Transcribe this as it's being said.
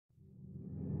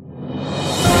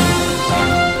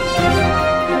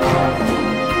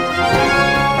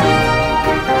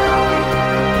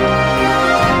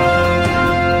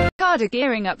KARD are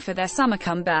gearing up for their summer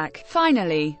comeback.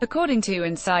 Finally, according to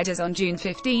insiders on June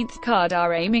 15, KARD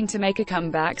are aiming to make a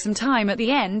comeback sometime at the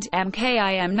end.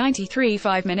 MKIM93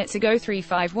 5 minutes ago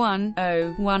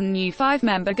 35101 new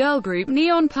 5-member girl group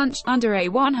Neon Punch, under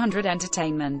A100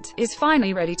 Entertainment, is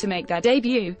finally ready to make their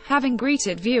debut, having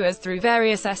greeted viewers through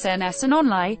various SNS and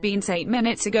online. Beans 8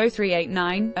 minutes ago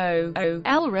 38900.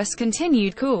 Elris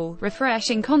continued cool,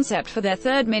 refreshing concept for their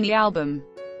third mini-album,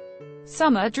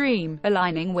 Summer Dream.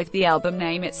 Aligning with the album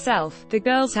name itself, the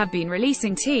girls have been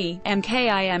releasing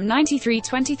MKIM93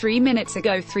 23 minutes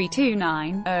ago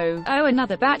 3290.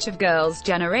 Another batch of Girls'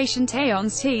 Generation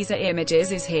Taeyeon's teaser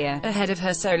images is here. Ahead of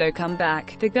her solo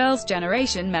comeback, the Girls'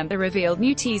 Generation member revealed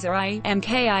new teaser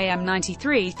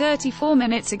MKIM93 34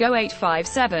 minutes ago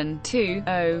 85720.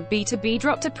 BTOB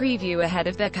dropped a preview ahead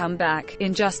of their comeback.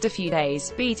 In just a few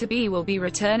days, BTOB will be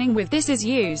returning with This Is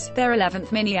You's, their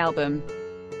 11th mini-album.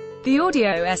 The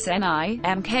audio SNI,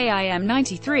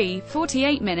 MKIM93,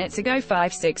 48 minutes ago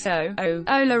 5600.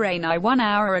 Lorraine 1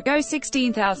 hour ago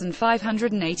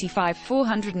 16,585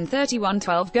 431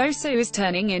 12. Go-Soo is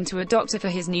turning into a doctor for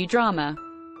his new drama.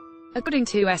 According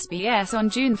to SBS on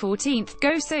June 14,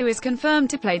 Go-Soo is confirmed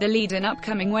to play the lead in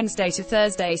upcoming Wednesday to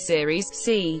Thursday series.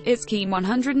 See It's Keen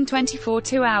 124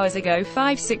 2 hours ago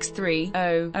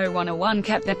 5630. 101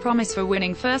 kept their promise for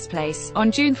winning first place.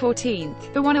 On June 14,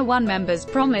 the 101 members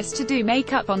promised to do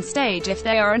makeup on stage if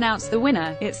they are announced the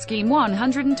winner. It's Keen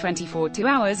 124 2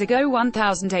 hours ago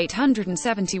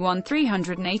 1871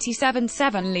 387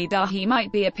 7. Lee Da-hee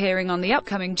might be appearing on the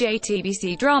upcoming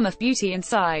JTBC drama Beauty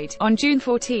Inside. On June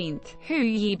 14, Woo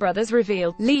Yi brothers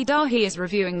revealed Lee Da-hee is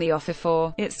reviewing the offer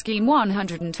for It's Scheme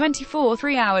 124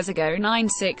 3 hours ago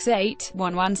 968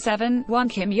 117 1.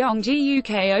 Kim Yong-ji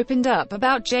UK opened up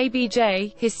about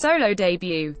JBJ, his solo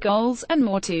debut, goals, and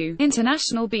more to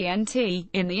International BNT.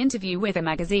 In the interview with a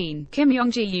magazine, Kim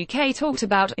Yong-ji UK talked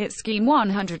about It's Scheme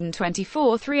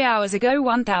 124 3 hours ago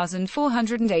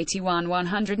 1481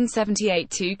 178.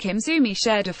 2. Kim Soo-mi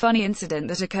shared a funny incident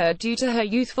that occurred due to her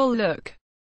youthful look.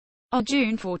 On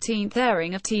June 14,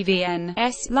 airing of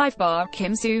TVN's Live Bar,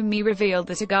 Kim Soo-mi revealed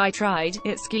that a guy tried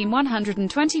It's Scheme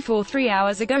 124 3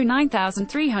 hours ago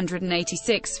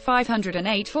 9386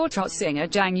 508. Trot singer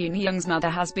Jang Eun-young's mother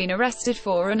has been arrested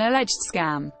for an alleged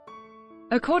scam.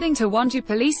 According to Wonju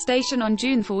police station on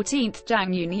June 14,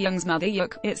 Jang Eun-young's mother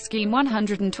Yuk, It's Scheme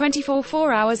 124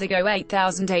 4 hours ago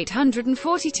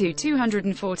 8842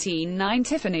 214 9.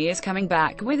 Tiffany is coming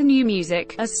back with new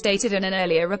music. As stated in an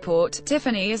earlier report,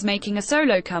 Tiffany is making a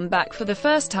solo comeback for the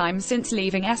first time since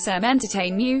leaving SM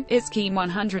Entertainment. It's Scheme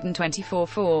 124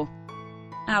 4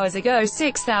 hours ago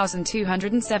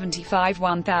 6275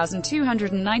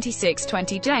 1296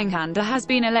 20. Jang Han-da has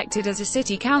been elected as a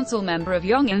city council member of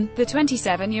Yongin. The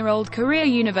 27-year-old Korea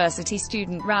University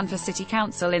student ran for city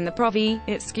council in the province.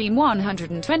 It's Scheme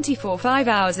 124 5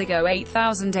 hours ago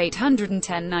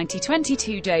 8810 90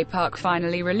 22. J Park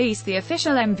finally released the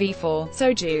official MV for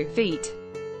Soju, feat.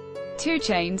 2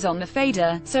 Chainz on the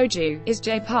Fader. Soju is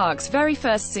J Park's very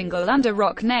first single under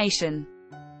Roc Nation.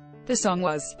 The song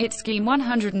was It's Scheme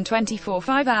 124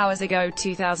 5 hours ago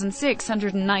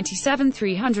 2697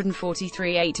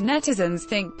 343 8. Netizens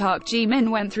think Park Ji-min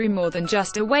went through more than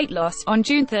just a weight loss. On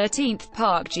June 13,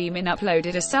 Park Ji-min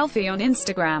uploaded a selfie on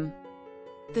Instagram.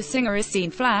 The singer is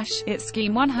seen flash It's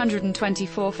Scheme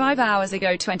 124 5 hours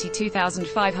ago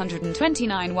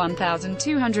 22,529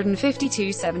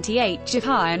 1,252 78.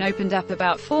 Jihyun opened up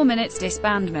about 4 minutes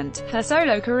disbandment, her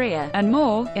solo career, and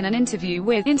more. In an interview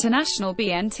with International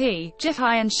BNT,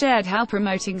 Jihyun shared how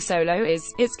promoting solo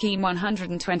is. It's Scheme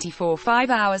 124 5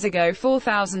 hours ago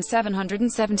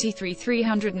 4,773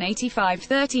 385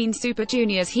 13. Super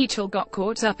Junior's Heechul got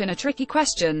caught up in a tricky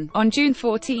question. On June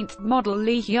 14, model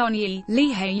Lee Hyun-yi,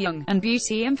 Lee Hae-young, and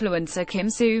beauty influencer Kim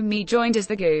Soo-mi joined as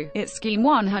the GU. It's Scheme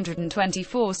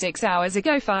 124 6 hours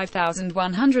ago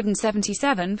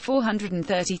 5,177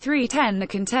 433 10. The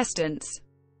contestants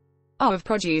of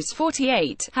Produce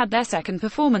 48 had their second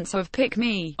performance of Pick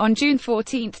Me. On June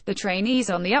 14, the trainees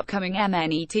on the upcoming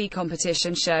MNET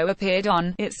competition show appeared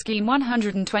on It's Scheme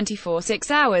 124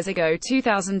 6 hours ago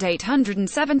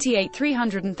 2,878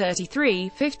 333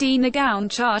 15. The Gaon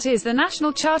chart is the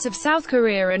national chart of South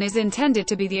Korea and is intended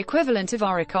to be the equivalent of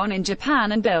Oricon in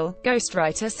Japan and Bill,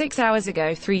 Ghostwriter 6 hours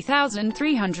ago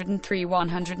 3,303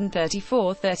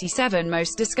 134 37.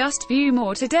 Most discussed. View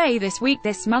more today this week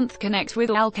this month. Connect with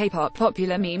all K-pop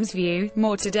popular memes. View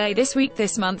more today this week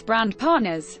this month. Brand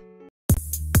partners.